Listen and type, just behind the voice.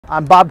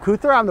I'm Bob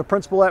Keuther. I'm the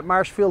principal at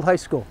Marshfield High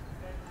School.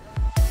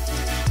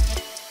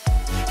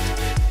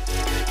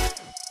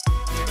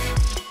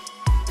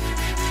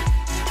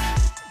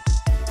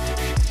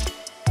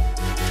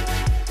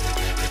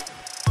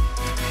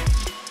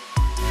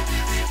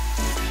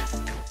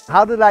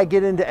 How did I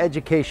get into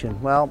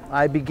education? Well,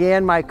 I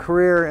began my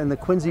career in the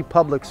Quincy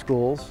Public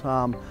Schools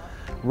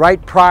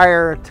right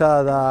prior to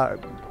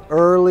the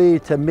early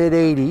to mid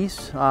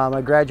 80s.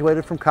 I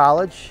graduated from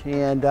college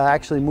and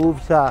actually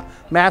moved to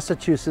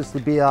Massachusetts to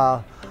be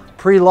a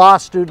pre-law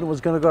student. Was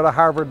going to go to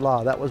Harvard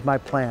Law. That was my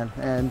plan.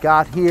 And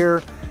got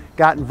here,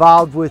 got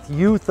involved with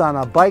youth on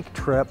a bike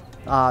trip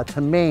to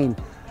Maine.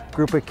 A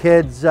group of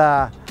kids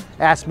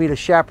asked me to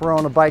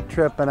chaperone a bike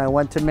trip, and I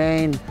went to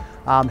Maine.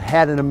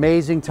 Had an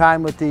amazing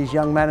time with these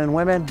young men and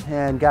women,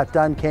 and got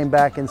done, came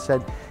back and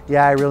said,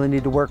 yeah, I really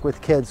need to work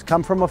with kids.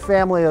 Come from a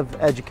family of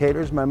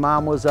educators. My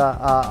mom was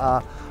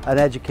an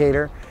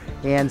educator,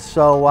 and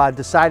so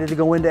decided to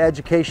go into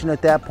education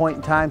at that point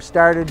in time.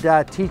 Started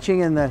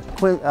teaching in the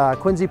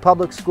Quincy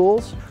Public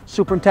Schools.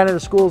 Superintendent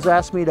of schools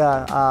asked me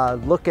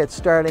to look at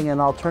starting an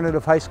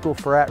alternative high school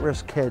for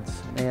at-risk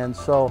kids, and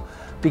so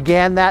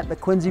began that in the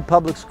Quincy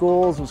Public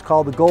Schools. It was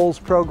called the Goals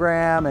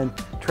Program, and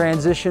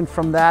transitioned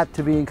from that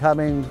to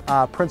becoming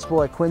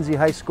principal at Quincy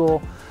High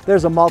School.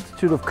 There's a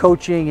multitude of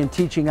coaching and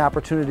teaching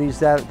opportunities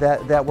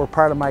that were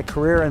part of my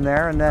career in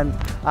there, and then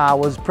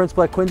was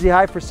principal at Quincy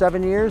High for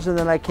 7 years, and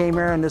then I came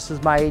here, and this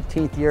is my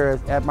 18th year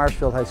at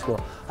Marshfield High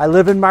School. I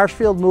live in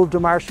Marshfield, moved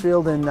to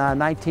Marshfield in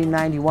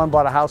 1991,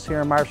 bought a house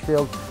here in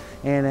Marshfield,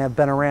 and have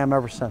been a Ram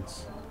ever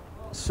since.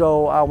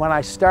 So when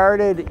I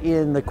started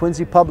in the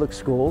Quincy Public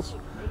Schools,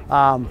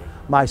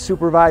 my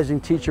supervising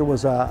teacher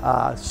was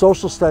a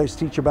social studies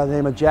teacher by the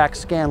name of Jack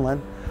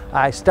Scanlon.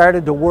 I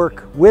started to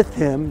work with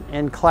him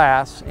in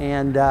class,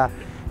 and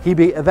he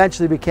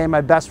eventually became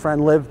my best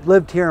friend,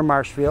 lived here in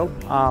Marshfield.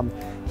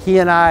 He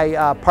and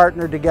I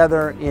partnered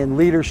together in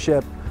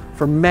leadership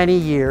for many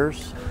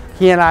years.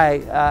 He and I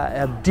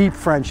have deep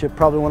friendship,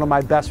 probably one of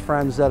my best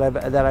friends that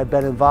I've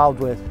been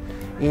involved with.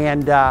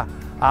 And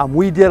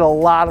we did a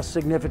lot of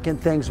significant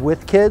things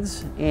with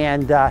kids,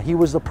 and he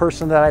was the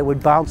person that I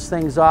would bounce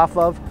things off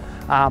of.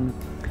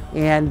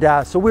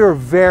 So we were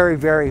very,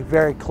 very,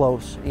 very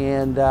close.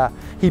 And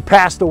he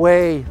passed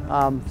away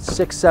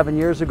 6, 7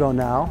 years ago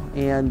now.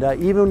 And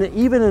even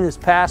in his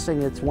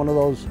passing, it's one of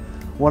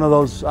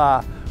those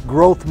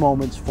growth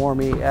moments for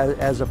me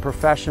as a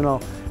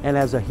professional and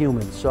as a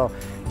human. So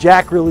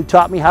Jack really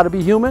taught me how to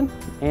be human,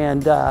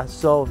 and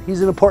so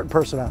he's an important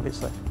person,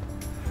 obviously.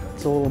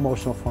 It's a little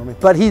emotional for me,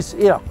 but he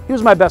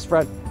was my best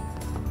friend.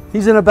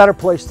 He's in a better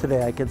place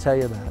today, I can tell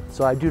you that.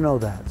 So I do know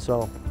that.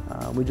 So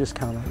we just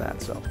count on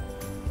that. So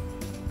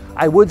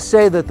I would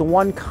say that the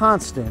one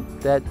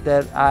constant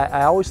that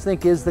I always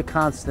think is the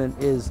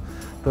constant is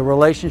the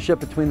relationship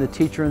between the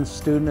teacher and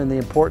student and the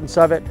importance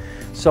of it.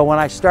 So when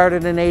I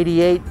started in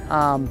 '88,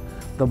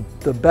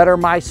 the better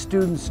my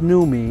students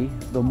knew me,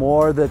 the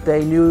more that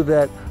they knew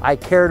that I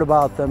cared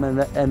about them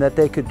and that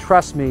they could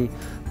trust me,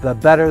 the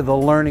better the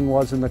learning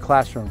was in the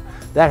classroom.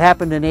 That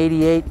happened in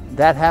 '88,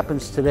 that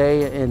happens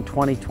today in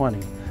 2020.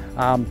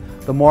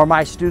 The more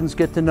my students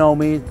get to know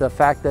me, the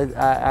fact that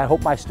I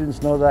hope my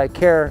students know that I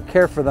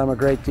care for them a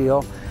great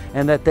deal,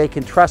 and that they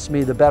can trust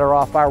me, the better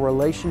off our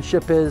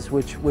relationship is,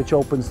 which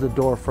opens the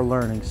door for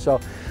learning. So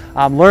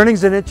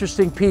learning's an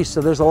interesting piece. So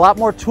there's a lot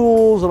more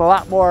tools and a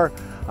lot more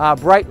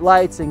bright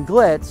lights and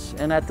glitz,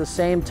 and at the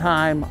same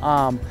time,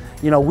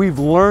 we've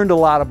learned a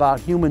lot about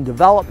human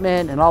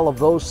development and all of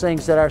those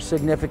things that are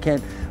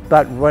significant,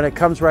 but when it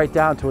comes right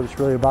down to it, it's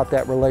really about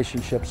that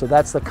relationship. So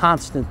that's the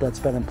constant that's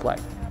been in play.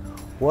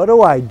 What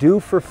do I do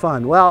for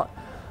fun? Well,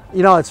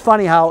 it's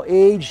funny how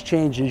age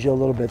changes you a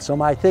little bit. So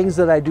my things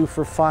that I do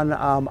for fun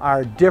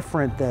are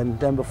different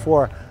than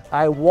before.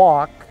 I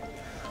walk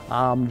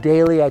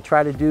daily. I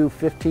try to do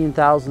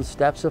 15,000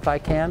 steps if I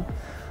can.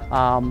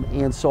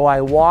 And so I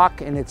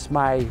walk, and it's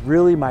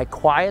really my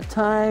quiet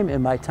time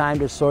and my time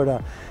to sort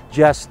of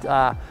just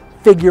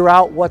figure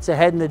out what's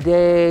ahead in the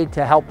day,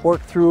 to help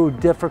work through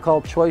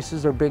difficult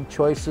choices or big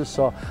choices.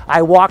 So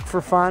I walk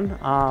for fun.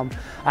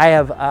 I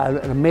have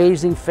an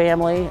amazing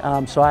family,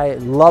 so I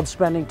love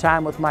spending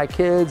time with my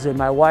kids and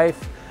my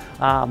wife.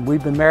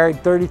 We've been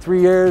married 33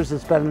 years.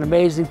 It's been an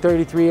amazing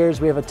 33 years.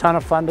 We have a ton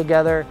of fun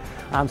together.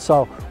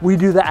 So we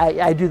do that.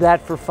 I do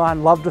that for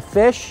fun. Love to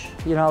fish,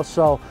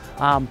 so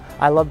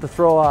I love to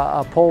throw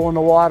a pole in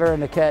the water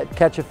and to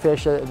catch a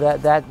fish.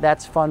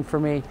 That's fun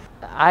for me.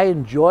 I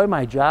enjoy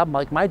my job.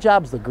 My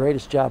job's the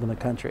greatest job in the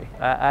country.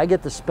 I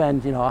get to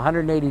spend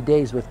 180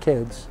 days with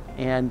kids,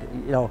 and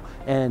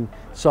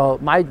so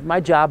my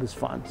job is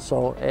fun.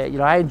 So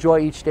I enjoy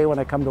each day when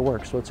I come to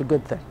work. So it's a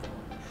good thing.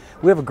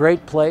 We have a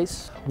great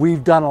place.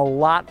 We've done a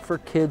lot for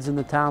kids in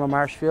the town of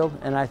Marshfield,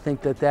 and I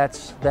think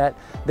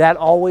that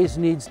always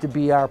needs to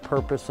be our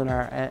purpose and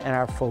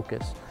our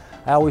focus.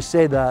 I always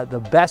say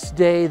the best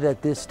day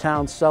that this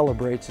town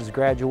celebrates is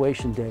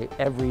graduation day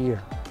every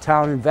year.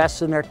 town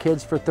invests in their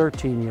kids for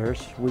 13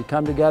 years. We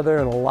come together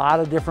in a lot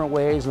of different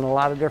ways in a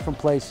lot of different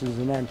places,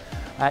 and then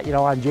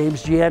on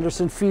James G.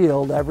 Anderson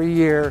Field every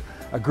year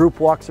a group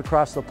walks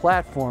across the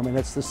platform, and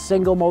it's the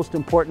single most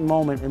important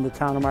moment in the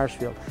town of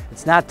Marshfield.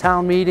 It's not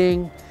town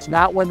meeting, it's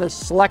not when the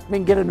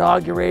selectmen get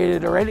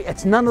inaugurated or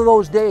it's none of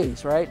those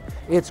days, right?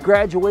 It's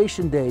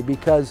graduation day,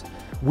 because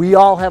we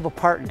all have a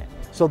part in it.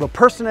 So the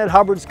person at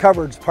Hubbard's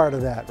Cupboards is part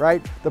of that,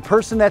 right? The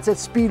person that's at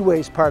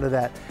Speedway is part of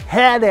that.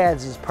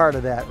 Haddad's is part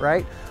of that,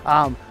 right?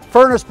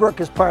 Furnace Brook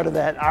is part of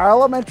that. Our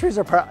elementaries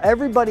are part.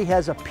 Everybody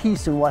has a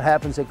piece in what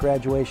happens at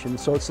graduation.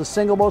 So it's the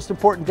single most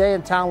important day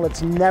in town.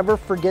 Let's never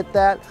forget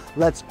that.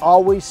 Let's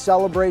always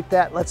celebrate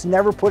that. Let's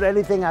never put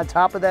anything on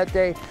top of that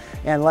day.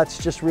 And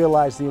let's just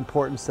realize the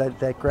importance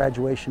that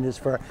graduation is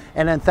for.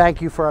 And then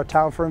thank you for our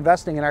town for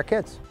investing in our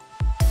kids.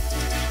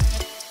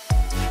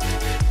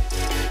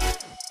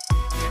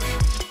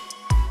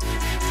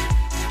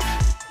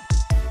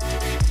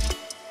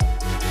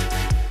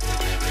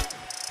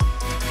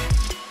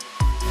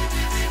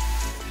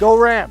 Go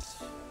Rams!